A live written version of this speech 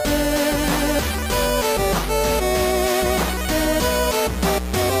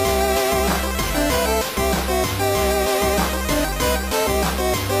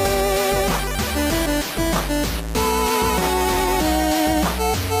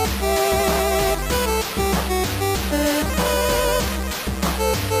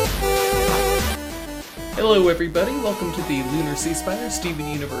Hello everybody, welcome to the Lunar Sea Spider Steven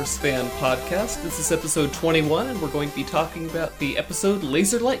Universe fan podcast. This is episode 21 and we're going to be talking about the episode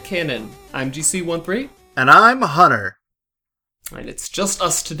Laser Light Cannon. I'm GC13. And I'm Hunter. And it's just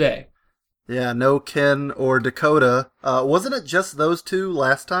us today. Yeah, no Ken or Dakota. Wasn't it just those two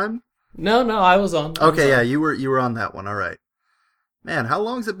last time? No, I was on. Yeah, you were on that one, alright. Man, how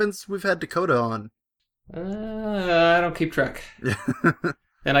long has it been since we've had Dakota on? I don't keep track.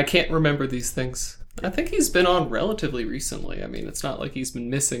 And I can't remember these things. I think he's been on relatively recently. I mean, it's not like he's been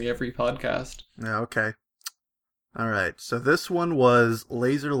missing every podcast. Yeah, okay. Alright, so this one was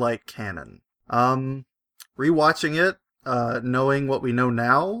Laser Light Cannon. Rewatching it, knowing what we know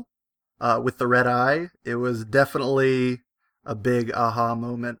now, with the red eye, it was definitely a big aha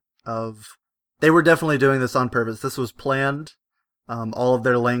moment of... They were definitely doing this on purpose. This was planned. All of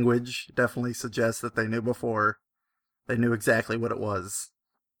their language definitely suggests that they knew before. They knew exactly what it was.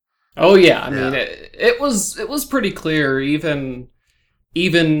 Oh yeah, I mean, it was pretty clear, even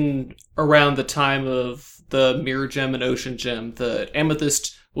around the time of the Mirror Gem and Ocean Gem, that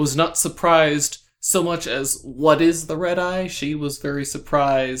Amethyst was not surprised so much as what is the red eye. She was very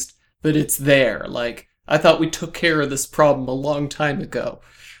surprised that it's there. Like, I thought we took care of this problem a long time ago.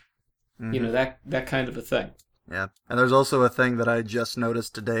 Mm-hmm. You know, that kind of a thing. Yeah, and there's also a thing that I just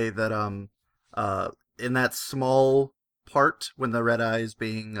noticed today that in that small part when the red eye is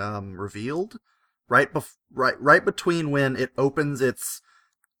being revealed, right between when it opens its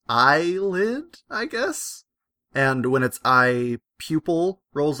eyelid, I guess, and when its eye pupil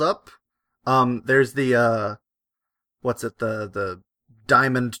rolls up, there's the the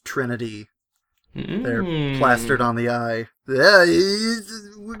Diamond Trinity. They're plastered on the eye. Yeah,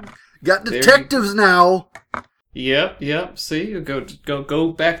 got detectives now. Yep. See, you go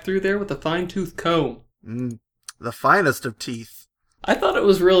back through there with a fine-tooth comb. The finest of teeth. I thought it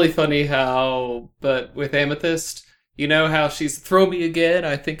was really funny but with Amethyst, you know how she's, throw me again,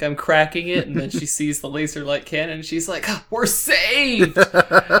 I think I'm cracking it, and then she sees the laser light cannon, and she's like, we're saved!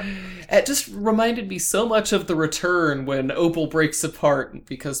 It just reminded me so much of The Return when Opal breaks apart,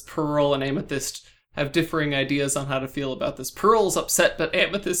 because Pearl and Amethyst have differing ideas on how to feel about this. Pearl's upset, but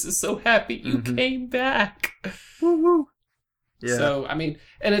Amethyst is so happy you came back. Woo-woo. Yeah. So, I mean,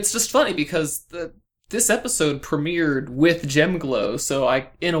 and it's just funny because this episode premiered with Gemglow, so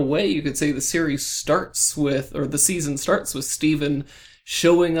in a way, you could say the season starts with Steven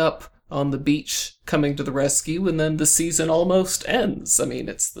showing up on the beach, coming to the rescue, and then the season almost ends. I mean,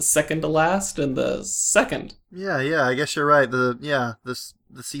 it's the second to last and the second. Yeah, I guess you're right. The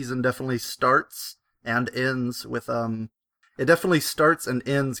season definitely starts and ends with it definitely starts and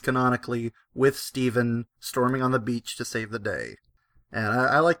ends canonically with Steven storming on the beach to save the day. And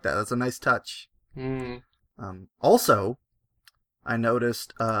I like that. That's a nice touch. Also, I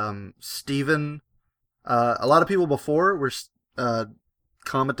noticed Steven, a lot of people before were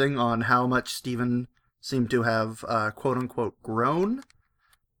commenting on how much Steven seemed to have quote-unquote grown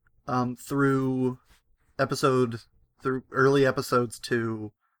through early episodes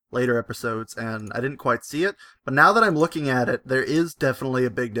to later episodes, and I didn't quite see it, but now that I'm looking at it, there is definitely a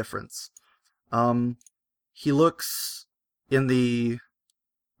big difference. He looks, in the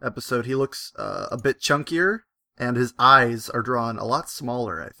episode, a bit chunkier, and his eyes are drawn a lot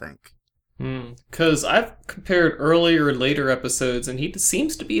smaller, I think. Because I've compared earlier and later episodes, and he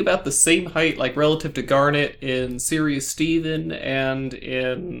seems to be about the same height, like relative to Garnet in Sirius Steven and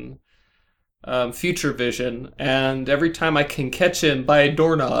in Future Vision, and every time I can catch him by a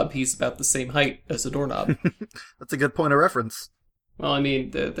doorknob, he's about the same height as a doorknob. That's a good point of reference. Well, I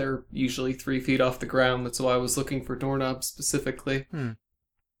mean, they're usually 3 feet off the ground, that's why I was looking for doorknobs specifically.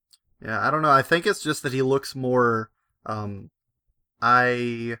 Yeah, I don't know. I think it's just that he looks more,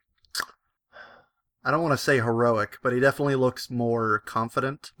 I don't want to say heroic, but he definitely looks more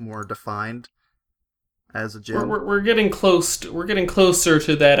confident, more defined as a gem. We're getting close. We're getting closer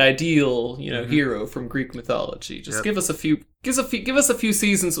to that ideal, hero from Greek mythology. Just give us a few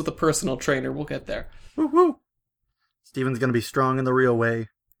seasons with a personal trainer. We'll get there. Woo-hoo! Steven's gonna be strong in the real way.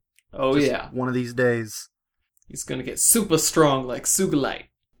 Oh yeah, one of these days. He's gonna get super strong like Sugalite.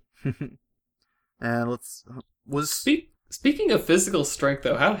 And Speaking of physical strength,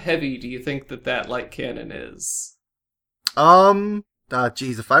 though, how heavy do you think that light cannon is?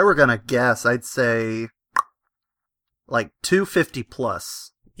 Geez, if I were gonna guess, I'd say like 250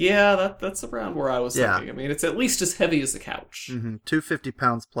 plus. Yeah, that's around where I was thinking. I mean, it's at least as heavy as a couch. 250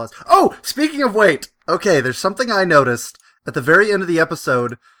 pounds plus. Oh, speaking of weight, okay, there's something I noticed at the very end of the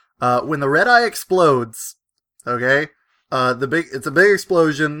episode, when the red eye explodes. Okay, it's a big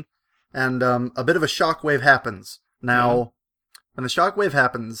explosion, and a bit of a shockwave happens. Now, when the shockwave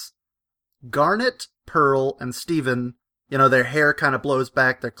happens, Garnet, Pearl, and Steven, their hair kind of blows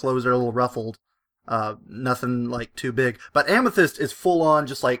back, their clothes are a little ruffled. Nothing like too big. But Amethyst is full on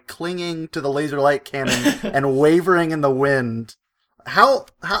just like clinging to the laser light cannon and wavering in the wind. How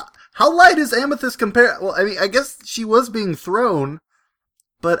light is Amethyst compared? Well, I mean, I guess she was being thrown,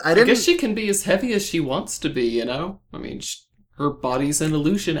 but I guess she can be as heavy as she wants to be, I mean, her body's an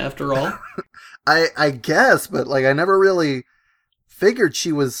illusion after all. I guess, but like I never really figured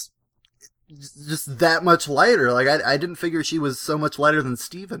she was just that much lighter. Like I didn't figure she was so much lighter than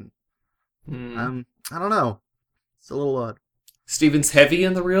Steven. I don't know. It's a little odd. Steven's heavy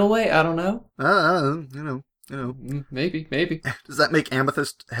in the real way? I don't know. Maybe. Does that make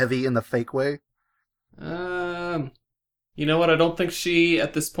Amethyst heavy in the fake way? You know what? I don't think she,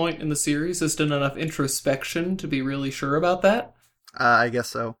 at this point in the series, has done enough introspection to be really sure about that. I guess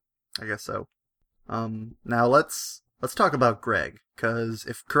so. Now let's talk about Greg, because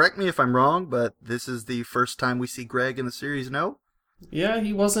correct me if I'm wrong, but this is the first time we see Greg in the series, no? Yeah,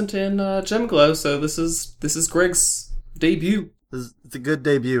 he wasn't in Gemglow, so this is Greg's debut. It's a good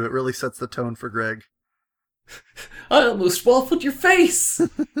debut. It really sets the tone for Greg. I almost waffled your face!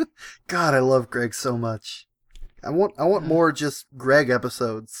 God, I love Greg so much. I want more just Greg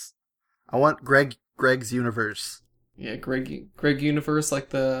episodes. I want Greg's universe. Yeah, Greg Universe, like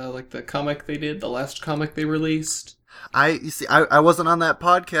the comic they did, the last comic they released. I wasn't on that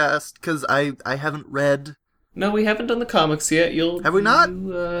podcast because I haven't read. No, we haven't done the comics yet. Have we not?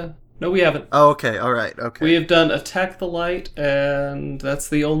 No, we haven't. Oh, okay. All right. Okay. We have done Attack the Light, and that's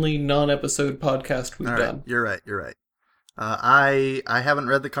the only non-episode podcast we've done. You're right. I haven't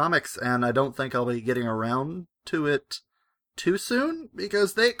read the comics, and I don't think I'll be getting around to it too soon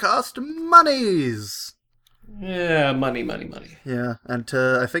because they cost monies. Yeah, money. Yeah, and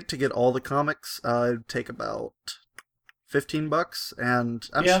I think to get all the comics, it'd take about $15, and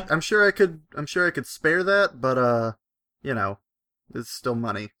I'm sure I could spare that, but it's still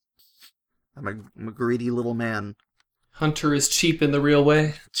money. I'm a greedy little man. Hunter is cheap in the real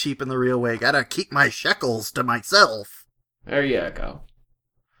way. Gotta keep my shekels to myself. There you go.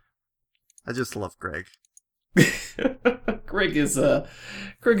 I just love Greg. Greg is a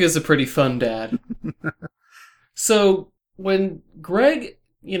pretty fun dad. So when Greg,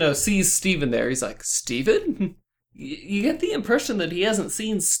 sees Steven there, he's like, Steven? You get the impression that he hasn't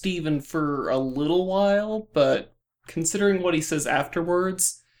seen Steven for a little while, but considering what he says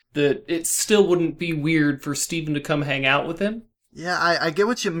afterwards, that it still wouldn't be weird for Steven to come hang out with him. Yeah, I get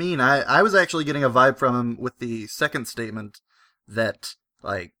what you mean. I was actually getting a vibe from him with the second statement that,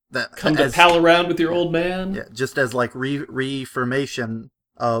 like, that come to pal around with your old man. Yeah, just as like reaffirmation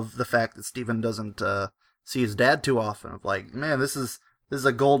of the fact that Steven doesn't see his dad too often. Of like, man, this is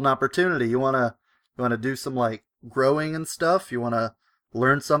a golden opportunity. You wanna do some like growing and stuff. You wanna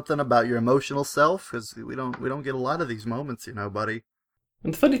learn something about your emotional self, because we don't get a lot of these moments, buddy.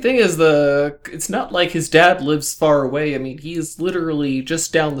 And the funny thing is, it's not like his dad lives far away. I mean, he's literally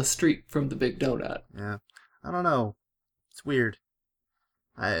just down the street from the Big Donut. Yeah, I don't know. It's weird.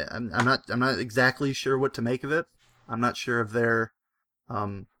 I'm not exactly sure what to make of it. I'm not sure of their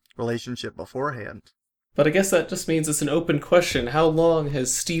relationship beforehand. But I guess that just means it's an open question. How long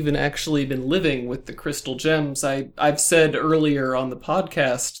has Steven actually been living with the crystal gems? I've said earlier on the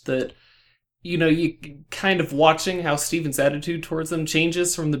podcast that, you kind of watching how Steven's attitude towards them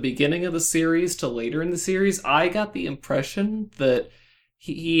changes from the beginning of the series to later in the series. I got the impression that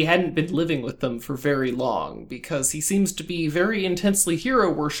he hadn't been living with them for very long, because he seems to be very intensely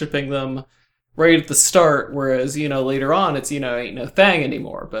hero-worshipping them right at the start, whereas, later on it's, ain't no thing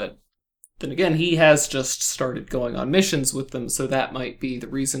anymore. But then again, he has just started going on missions with them, so that might be the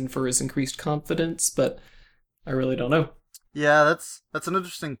reason for his increased confidence, but I really don't know. Yeah, that's an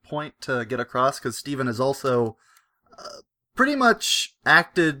interesting point to get across, because Steven has also pretty much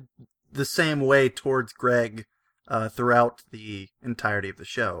acted the same way towards Greg throughout the entirety of the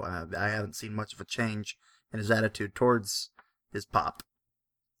show. I haven't seen much of a change in his attitude towards his pop.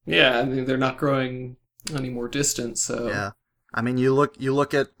 Yeah, I mean, they're not growing any more distant, so... Yeah. I mean, you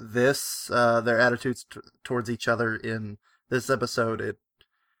look at this, their attitudes towards each other in this episode,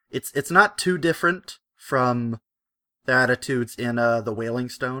 it's not too different from their attitudes in the Wailing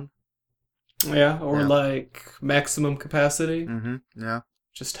Stone. Yeah, or like Maximum Capacity. Mm-hmm, yeah.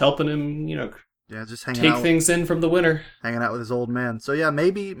 Just helping him, yeah, just hanging take things in from the winter. Hanging out with his old man. So yeah,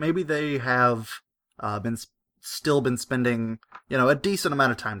 maybe they have still been spending, a decent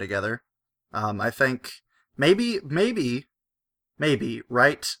amount of time together. I think maybe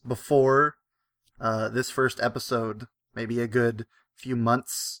right before this first episode, maybe a good few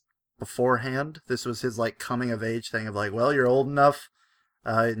months beforehand, this was his like coming of age thing of like, well, you're old enough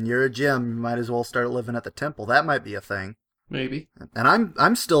And you're a gym, you might as well start living at the temple. That might be a thing. Maybe. And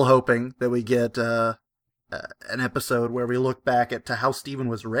I'm still hoping that we get an episode where we look back at to how Steven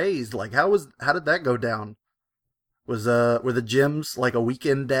was raised. Like how did that go down? Were the gyms like a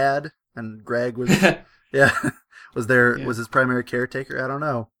weekend dad and Greg was yeah was his primary caretaker? I don't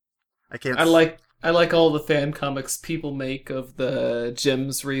know. I like all the fan comics people make of the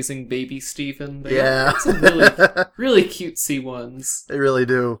gyms raising baby Steven. They got some really cutesy ones. They really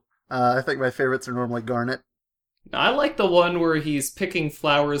do. I think my favorites are normally Garnet. I like the one where he's picking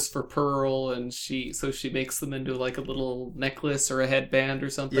flowers for Pearl, and she makes them into like a little necklace or a headband or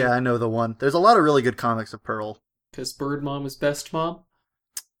something. Yeah, I know the one. There's a lot of really good comics of Pearl. Because Bird Mom is best mom?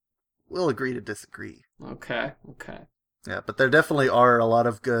 We'll agree to disagree. Okay. Yeah, but there definitely are a lot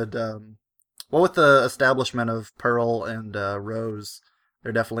of good... well, with the establishment of Pearl and Rose,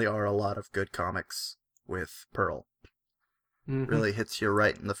 there definitely are a lot of good comics with Pearl. Mm-hmm. Really hits you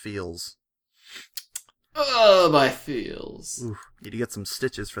right in the feels. Oh, my feels. Ooh, need to get some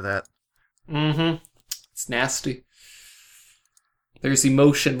stitches for that. Mm-hmm. It's nasty. There's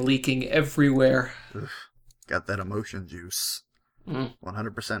emotion leaking everywhere. Ugh, got that emotion juice.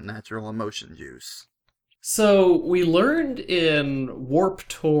 100% natural emotion juice. So, we learned in Warp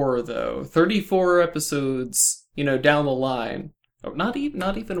Tour, though, 34 episodes, down the line. Oh, not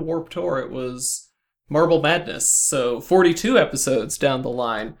even Warp Tour, it was Marble Madness. So, 42 episodes down the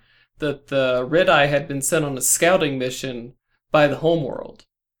line, that the Red Eye had been sent on a scouting mission by the homeworld.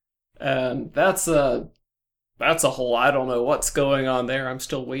 And that's a whole, I don't know what's going on there. I'm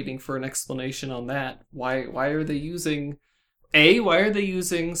still waiting for an explanation on that. Why are they using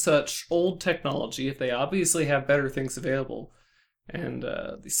such old technology if they obviously have better things available? And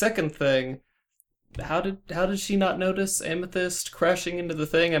the second thing, how did she not notice Amethyst crashing into the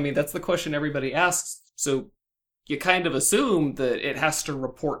thing? I mean, that's the question everybody asks. So you kind of assume that it has to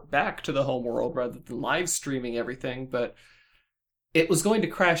report back to the homeworld rather than live streaming everything, but it was going to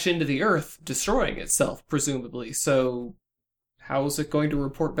crash into the Earth, destroying itself, presumably. So how is it going to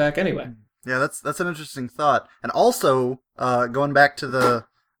report back anyway? Yeah, that's an interesting thought. And also, going back to the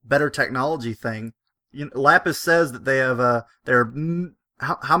better technology thing, Lapis says that they have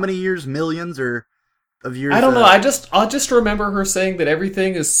how many years, millions of years? I don't know. I just remember her saying that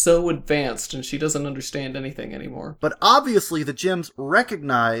everything is so advanced and she doesn't understand anything anymore. But obviously, the gyms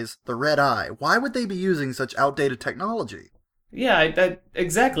recognize the Red Eye. Why would they be using such outdated technology? Yeah,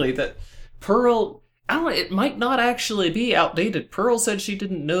 exactly. That Pearl. I don't know, it might not actually be outdated. Pearl said she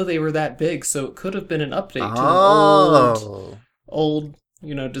didn't know they were that big, so it could have been an update to an old,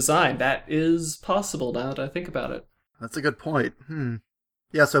 design. That is possible now that I think about it. That's a good point.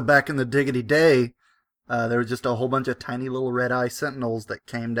 Yeah, so back in the Diggity Day, there was just a whole bunch of tiny little Red Eye Sentinels that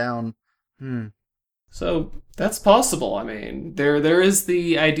came down. So that's possible. I mean, there is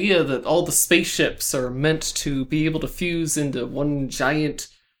the idea that all the spaceships are meant to be able to fuse into one giant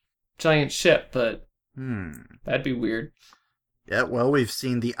ship, but that'd be weird. Yeah, well, we've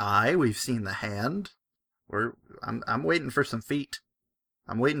seen the eye, we've seen the hand. I'm waiting for some feet.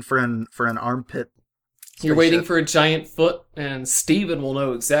 I'm waiting for an armpit. You're waiting for a giant foot, and Steven will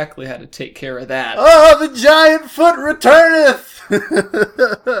know exactly how to take care of that. Oh, the giant foot returneth!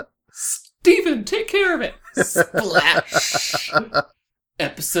 Steven, take care of it! Splash!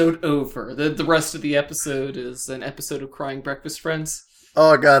 Episode over. The rest of the episode is an episode of Crying Breakfast Friends.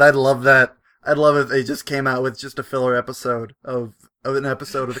 Oh god, I'd love that. I'd love if they just came out with just a filler episode of an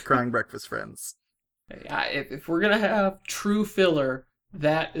episode of the Crying Breakfast Friends. If we're gonna have true filler,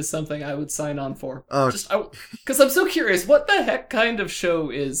 that is something I would sign on for. Because I'm so curious, what the heck kind of show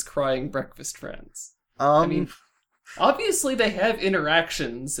is Crying Breakfast Friends? I mean, obviously they have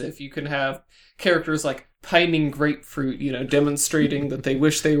interactions. If you can have characters like pining grapefruit, demonstrating that they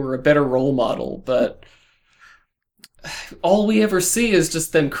wish they were a better role model, but all we ever see is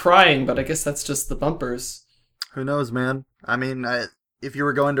just them crying, but I guess that's just the bumpers. Who knows, man? I mean, if you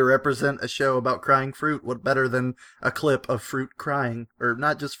were going to represent a show about crying fruit, what better than a clip of fruit crying? Or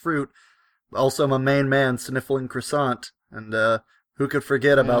not just fruit, also my main man sniffling croissant. And who could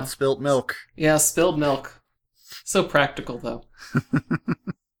forget about spilt milk? Yeah, spilled milk. So practical, though.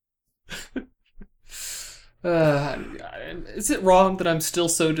 Is it wrong that I'm still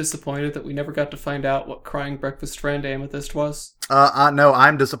so disappointed that we never got to find out what Crying Breakfast Friend Amethyst was? No,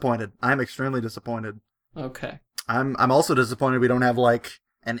 I'm disappointed. I'm extremely disappointed. Okay. I'm also disappointed we don't have like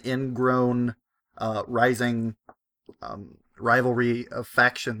an ingrown, rising, rivalry of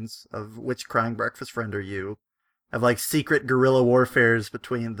factions of which Crying Breakfast Friend are you. Have like secret guerrilla warfares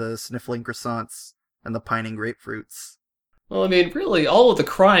between the sniffling croissants and the pining grapefruits. Well, I mean, really, all of the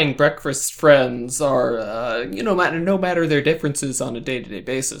crying breakfast friends are, no matter their differences on a day-to-day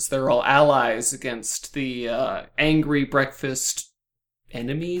basis, they're all allies against the angry breakfast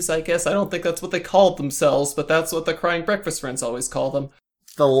enemies, I guess. I don't think that's what they called themselves, but that's what the crying breakfast friends always call them.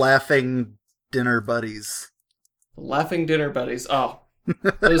 The laughing dinner buddies. The laughing dinner buddies. Oh,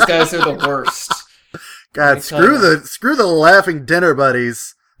 those guys are the worst. God, screw the laughing dinner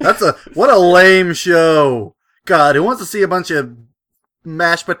buddies. What a lame show. God, who wants to see a bunch of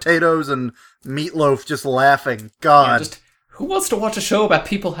mashed potatoes and meatloaf just laughing? God. Yeah, just who wants to watch a show about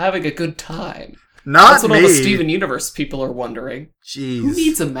people having a good time? Not That's what me. all the Steven Universe people are wondering. Jeez. Who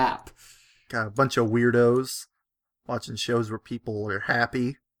needs a map? God, a bunch of weirdos watching shows where people are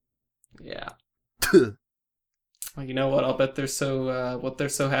happy. Yeah. Well, you know what? I'll bet what they're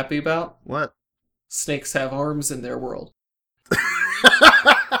so happy about? What? Snakes have arms in their world.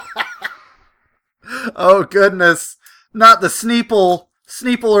 Oh, goodness. Not the Sneeple.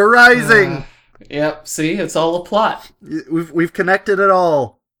 Sneeple are rising. Yep, see? It's all a plot. We've connected it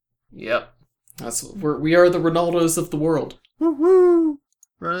all. Yep. We are the Ronaldos of the world. Woo-woo.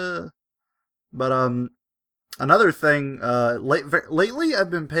 But, another thing, lately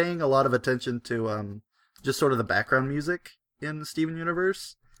I've been paying a lot of attention to, just sort of the background music in the Steven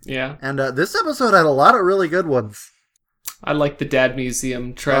Universe. Yeah. And, this episode had a lot of really good ones. I like the Dad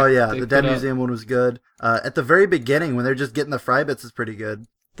Museum track. Oh, yeah, the Dad Museum one was good. At the very beginning, when they're just getting the fry bits, is pretty good.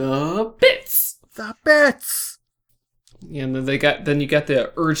 The bits! The bits! Yeah, and then you got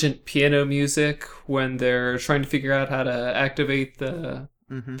the urgent piano music when they're trying to figure out how to activate the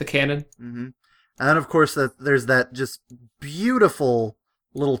cannon. Mm-hmm. And of course, there's that just beautiful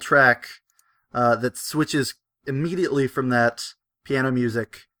little track that switches immediately from that piano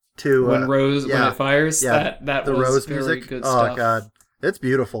music to when it fires. Yeah, that the was Rose very music. good Oh stuff. God, it's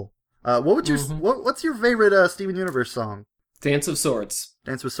beautiful. What's your favorite Steven Universe song? Dance of Swords.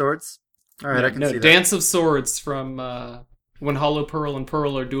 Dance with Swords. All right, I can see that. Dance of Swords from when Hollow Pearl and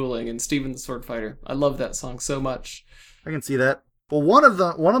Pearl are dueling in Steven the Sword Fighter. I love that song so much. I can see that. Well, one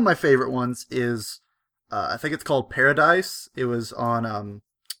of my favorite ones is I think it's called Paradise. It was on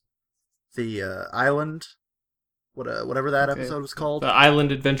the island, whatever that episode was called. The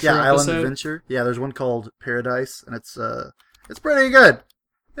Island Adventure episode? Island Adventure. Yeah, there's one called Paradise, and it's pretty good.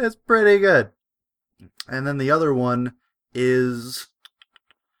 It's pretty good. And then the other one is,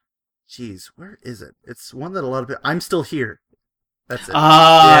 jeez, where is it? It's one that a lot of people, I'm Still Here. That's it.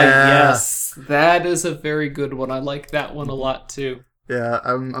 Yes. That is a very good one. I like that one a lot too. Yeah,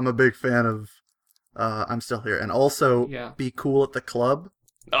 I'm a big fan of I'm Still Here. And also Be Cool at the Club.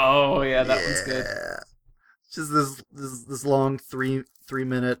 Oh yeah, that one's good. Just this long 3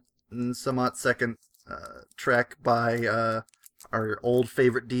 minute and some odd second track by our old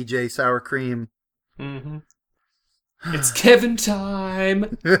favorite DJ Sour Cream. Mm-hmm. It's Kevin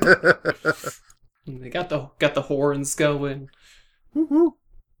time. They got the horns going. Woo-hoo.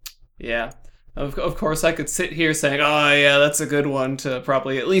 Yeah. Of course, I could sit here saying, "Oh yeah, that's a good one," to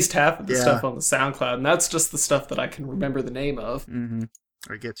probably at least half of the stuff on the SoundCloud, and that's just the stuff that I can remember the name of. Mm-hmm.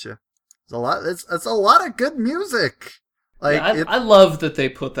 I get you. It's a lot. It's a lot of good music. Like I love that they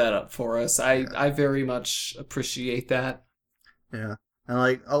put that up for us. I very much appreciate that. Yeah, and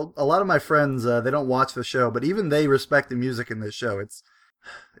like a lot of my friends, they don't watch the show, but even they respect the music in this show. It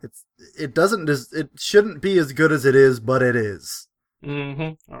shouldn't be as good as it is, but it is.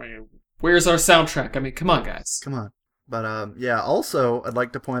 Mm-hmm. I mean, where's our soundtrack? I mean, come on, guys. Come on. But also I'd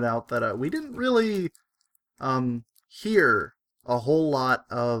like to point out that we didn't really hear a whole lot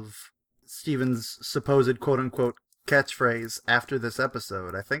of Steven's supposed quote unquote catchphrase after this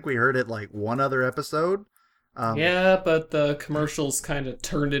episode. I think we heard it like one other episode. Yeah, but the commercials kind of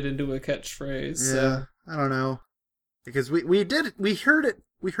turned it into a catchphrase. Yeah, so. I don't know, because we heard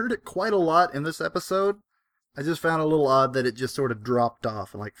it quite a lot in this episode. I just found it a little odd that it just sort of dropped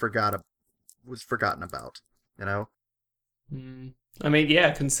off and like was forgotten about. You know. I mean,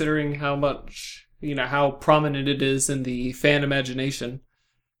 yeah, considering how much how prominent it is in the fan imagination.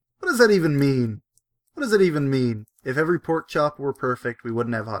 What does that even mean? What does it even mean? If every pork chop were perfect, we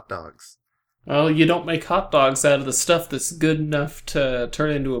wouldn't have hot dogs. Well, you don't make hot dogs out of the stuff that's good enough to turn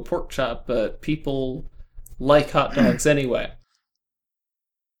into a pork chop, but people like hot dogs anyway.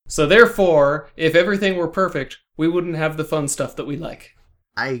 So therefore, if everything were perfect, we wouldn't have the fun stuff that we like.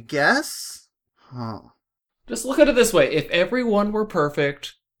 I guess? Huh. Just look at it this way. If everyone were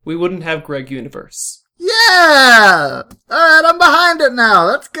perfect, we wouldn't have Greg Universe. Yeah! Alright, I'm behind it now.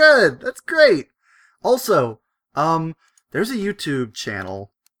 That's good. That's great. Also, there's a YouTube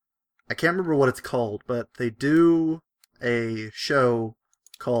channel. I can't remember what it's called, but they do a show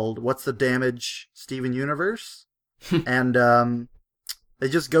called What's the Damage, Steven Universe? and they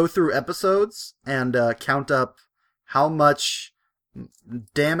just go through episodes and count up how much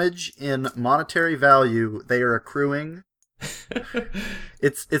damage in monetary value they are accruing.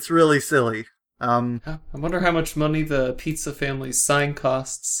 It's really silly. I wonder how much money the Pizza Family's sign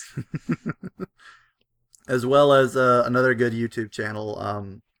costs. As well as another good YouTube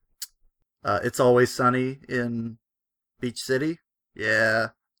channel, It's Always Sunny in Beach City. Yeah,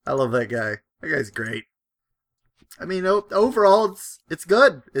 I love that guy. That guy's great. I mean, overall, it's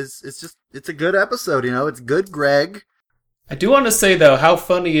good. It's a good episode. It's good Greg. I do want to say, though, how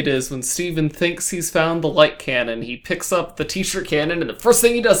funny it is when Steven thinks he's found the light cannon. He picks up the t-shirt cannon, and the first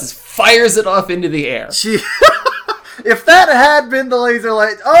thing he does is fires it off into the air. If that had been the laser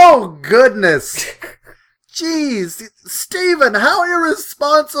light, oh goodness. Jeez, Steven, how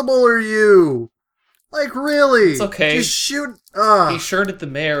irresponsible are you? Like, really? It's okay. Just shoot. He shirted the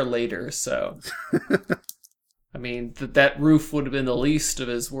mayor later, so. I mean, that roof would have been the least of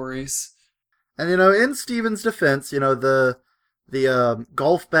his worries. And, in Steven's defense, the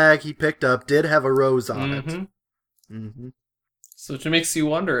golf bag he picked up did have a rose on it. Mm-hmm. So it makes you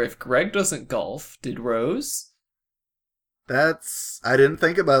wonder, if Greg doesn't golf, did Rose? I didn't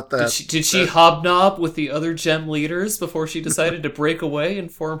think about that. Did she hobnob with the other gem leaders before she decided to break away and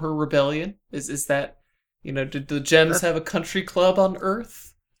form her rebellion? Is that, did the gems have a country club on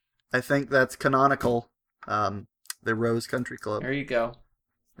Earth? I think that's canonical. The Rose Country Club. There you go.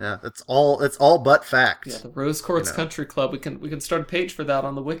 Yeah, it's all but fact. Yeah, the Rose Quartz Country Club. We can start a page for that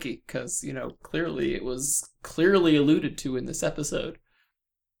on the wiki, because, clearly it was clearly alluded to in this episode.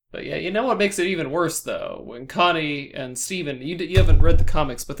 But yeah, what makes it even worse, though? When Connie and Steven, you haven't read the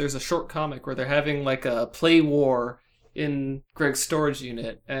comics, but there's a short comic where they're having, like, a play war in Greg's storage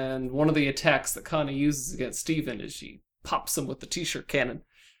unit, and one of the attacks that Connie uses against Steven is she pops him with the t-shirt cannon.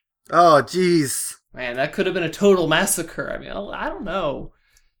 Oh, jeez. Man, that could have been a total massacre. I mean, I don't know.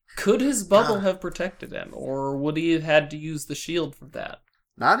 Could his bubble have protected him, or would he have had to use the shield for that?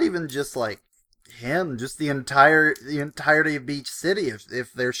 Not even just, like, him, just the entirety of Beach City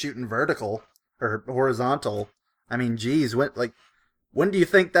if they're shooting vertical or horizontal. I mean, geez, when do you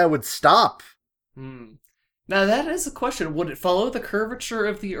think that would stop? Now that is a question. Would it follow the curvature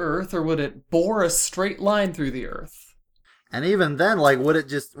of the Earth, or would it bore a straight line through the Earth? And even then, like, would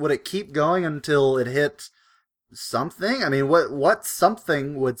it keep going until it hit something? I mean, what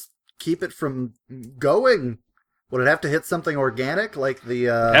something would keep it from going? Would it have to hit something organic, like the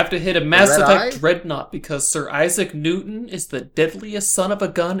have to hit a Mass Effect Dreadnought, because Sir Isaac Newton is the deadliest son of a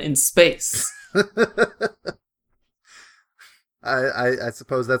gun in space. I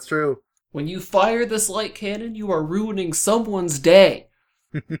suppose that's true. When you fire this light cannon, you are ruining someone's day.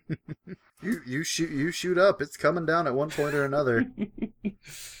 You shoot up. It's coming down at one point or another.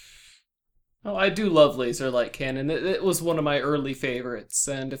 Oh, I do love Laser Light Cannon. It was one of my early favorites,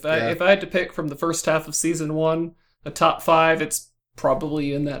 and if I had to pick from the first half of season 1 a top 5, it's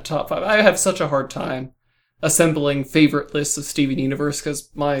probably in that top 5. I have such a hard time assembling favorite lists of Steven Universe because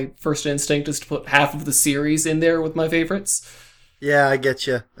my first instinct is to put half of the series in there with my favorites. Yeah, I get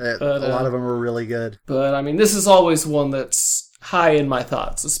you. A lot of them are really good. But I mean, this is always one that's high in my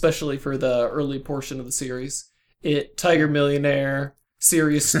thoughts, especially for the early portion of the series. Tiger Millionaire,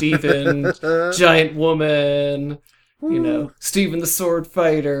 Serious Steven, Giant Woman, Steven the Sword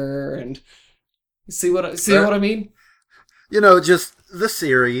Fighter, and see what I mean? Just the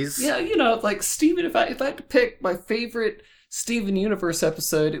series. Yeah, like Steven. If I had to pick my favorite Steven Universe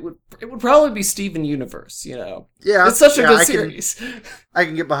episode, it would probably be Steven Universe. Yeah, it's such a good series. I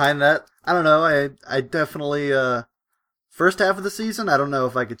can get behind that. I don't know. I definitely first half of the season. I don't know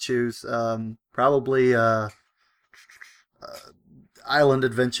if I could choose. Probably. Island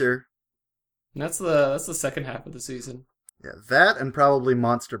Adventure. That's the second half of the season. Yeah, that and probably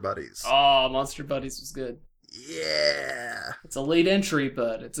Monster Buddies. Oh, Monster Buddies was good. Yeah. It's a late entry,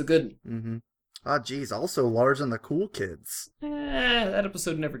 but it's a good one. Mm-hmm. Oh, geez. Also, Lars and the Cool Kids. That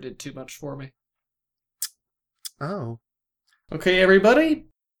episode never did too much for me. Oh. Okay, everybody.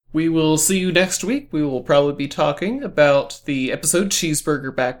 We will see you next week. We will probably be talking about the episode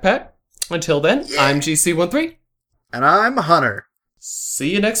Cheeseburger Backpack. Until then, I'm GC13. And I'm Hunter.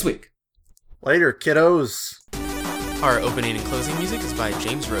 See you next week. Later, kiddos. Our opening and closing music is by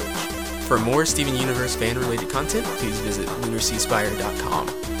James Roach. For more Steven Universe fan-related content, please visit LunarSeaSpire.com.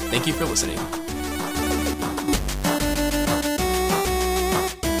 Thank you for listening.